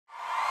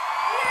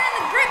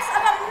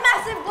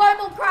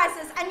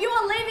crisis, and you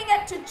are leaving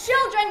it to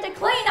children to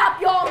clean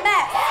up your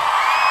mess.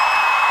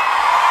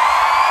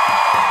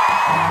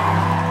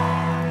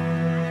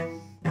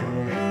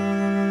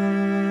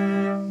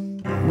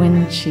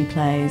 When she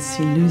plays,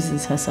 she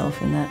loses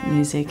herself in that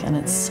music, and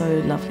it's so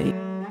lovely.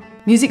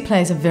 Music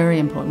plays a very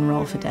important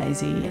role for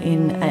Daisy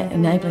in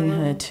enabling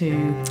her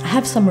to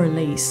have some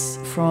release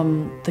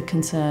from the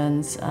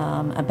concerns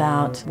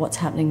about what's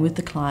happening with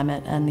the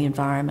climate and the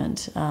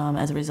environment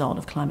as a result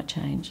of climate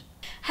change.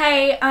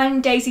 Hey,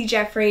 I'm Daisy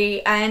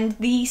Jeffrey, and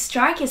the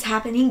strike is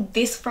happening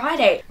this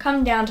Friday.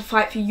 Come down to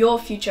fight for your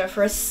future,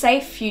 for a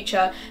safe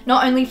future,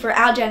 not only for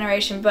our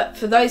generation, but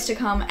for those to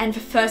come, and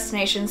for First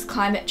Nations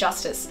climate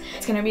justice.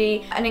 It's going to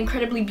be an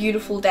incredibly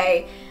beautiful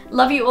day.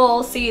 Love you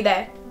all, see you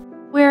there.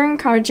 We're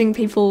encouraging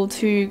people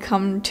to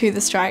come to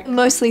the strike,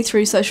 mostly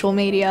through social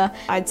media.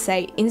 I'd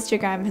say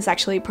Instagram has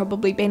actually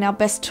probably been our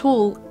best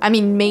tool. I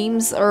mean,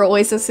 memes are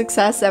always a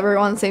success,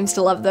 everyone seems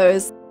to love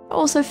those.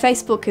 Also,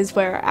 Facebook is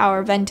where our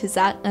event is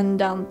at, and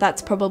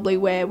that's probably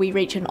where we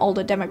reach an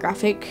older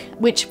demographic,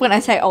 which when I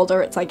say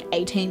older, it's like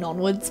 18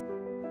 onwards.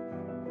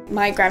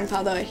 My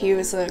grandfather, he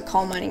was a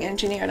coal mining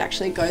engineer. It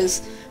actually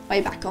goes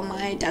way back on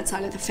my dad's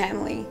side of the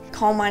family.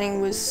 Coal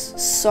mining was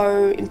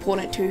so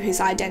important to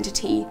his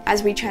identity.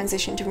 As we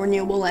transition to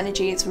renewable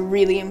energy, it's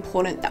really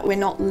important that we're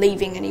not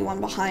leaving anyone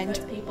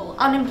behind.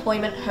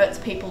 Unemployment hurts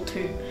people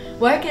too.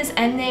 Workers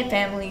and their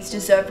families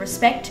deserve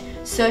respect,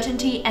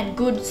 certainty and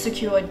good,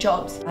 secure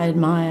jobs. I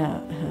admire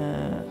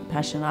her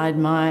passion. I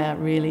admire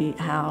really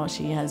how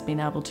she has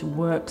been able to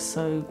work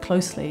so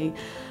closely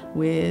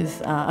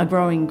with a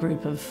growing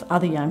group of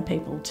other young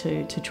people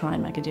to try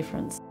and make a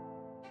difference.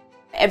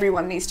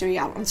 Everyone needs to be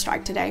out on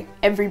strike today,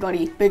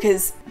 everybody,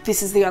 because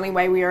this is the only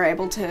way we are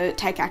able to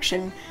take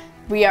action.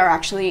 We are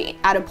actually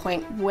at a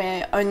point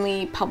where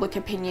only public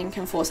opinion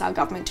can force our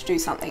government to do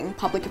something.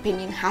 Public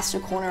opinion has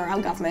to corner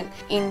our government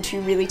into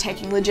really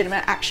taking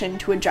legitimate action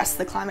to address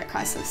the climate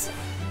crisis.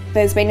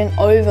 There's been an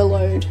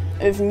overload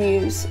of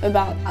news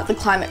about the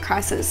climate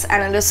crisis,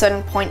 and at a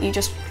certain point you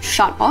just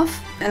shut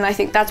off. And I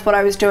think that's what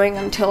I was doing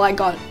until I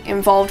got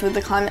involved with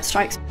the climate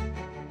strikes.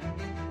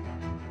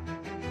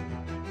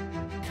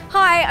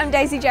 Hi, I'm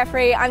Daisy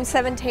Jeffrey, I'm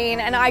 17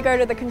 and I go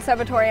to the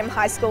Conservatorium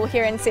High School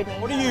here in Sydney.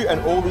 What are you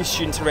and all these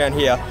students around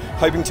here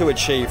hoping to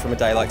achieve from a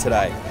day like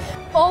today?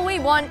 All we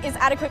want is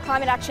adequate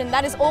climate action.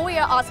 That is all we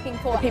are asking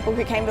for. People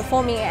who came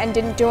before me and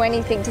didn't do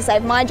anything to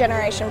save my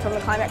generation from the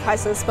climate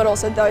crisis, but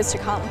also those to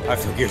come. I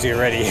feel guilty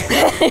already.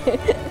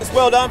 It's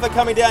well done for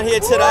coming down here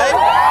today.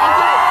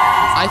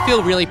 I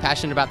feel really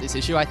passionate about this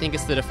issue. I think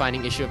it's the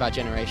defining issue of our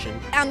generation.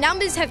 Our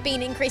numbers have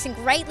been increasing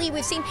greatly.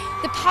 We've seen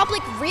the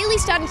public really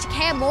starting to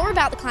care more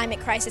about the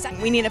climate crisis.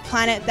 We need a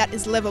planet that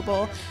is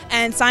livable,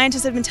 and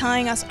scientists have been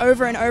telling us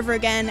over and over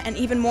again, and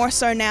even more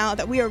so now,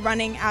 that we are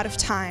running out of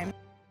time.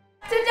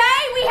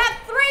 Today we have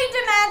 3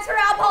 demands for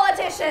our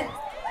politicians.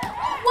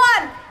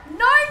 1.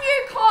 No new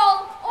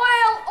coal,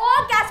 oil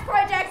or gas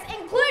projects,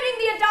 including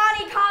the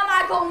Adani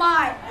Carmichael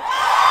mine. 100%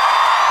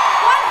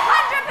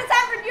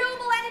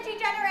 renewable energy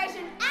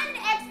generation and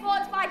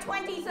exports by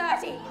 2030.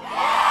 3.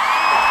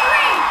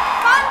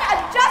 Fund a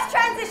just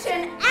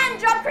transition and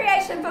job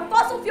creation for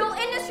fossil fuel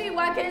industry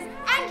workers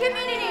and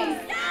communities.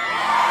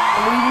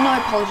 We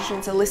know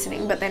politicians are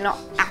listening, but they're not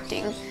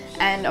acting.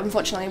 And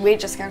unfortunately, we're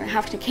just going to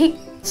have to keep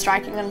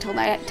striking until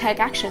they take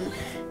action.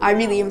 I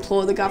really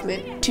implore the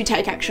government to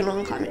take action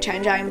on climate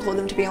change. I implore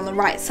them to be on the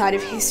right side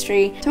of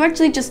history, to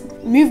actually just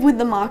move with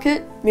the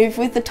market, move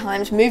with the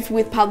times, move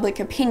with public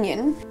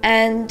opinion,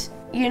 and,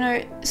 you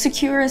know,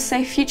 secure a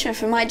safe future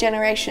for my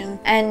generation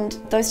and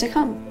those to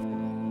come.